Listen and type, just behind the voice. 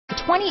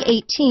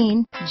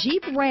2018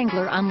 Jeep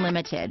Wrangler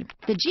Unlimited.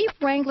 The Jeep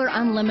Wrangler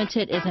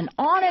Unlimited is an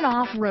on and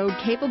off-road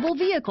capable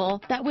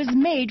vehicle that was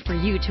made for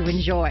you to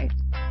enjoy.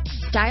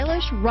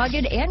 Stylish,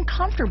 rugged, and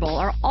comfortable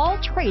are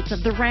all traits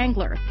of the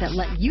Wrangler that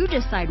let you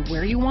decide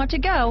where you want to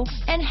go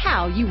and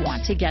how you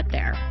want to get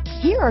there.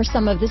 Here are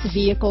some of this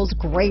vehicle's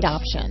great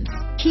options: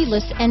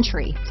 keyless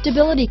entry,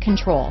 stability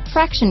control,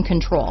 traction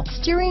control,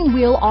 steering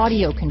wheel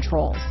audio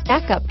controls,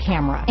 backup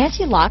camera,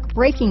 anti-lock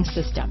braking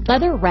system,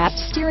 leather-wrapped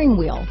steering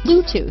wheel,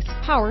 Bluetooth,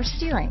 power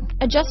steering,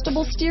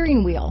 adjustable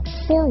steering wheel,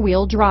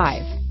 four-wheel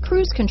drive,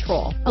 cruise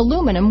control,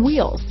 aluminum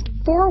wheels,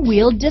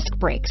 four-wheel disc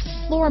brakes,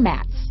 floor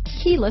mats,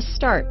 keyless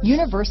start,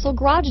 universal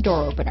garage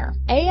door opener,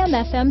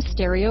 AM/FM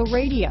stereo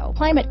radio,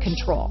 climate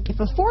control. If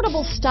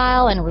affordable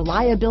style and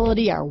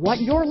reliability are what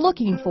you're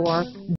looking for,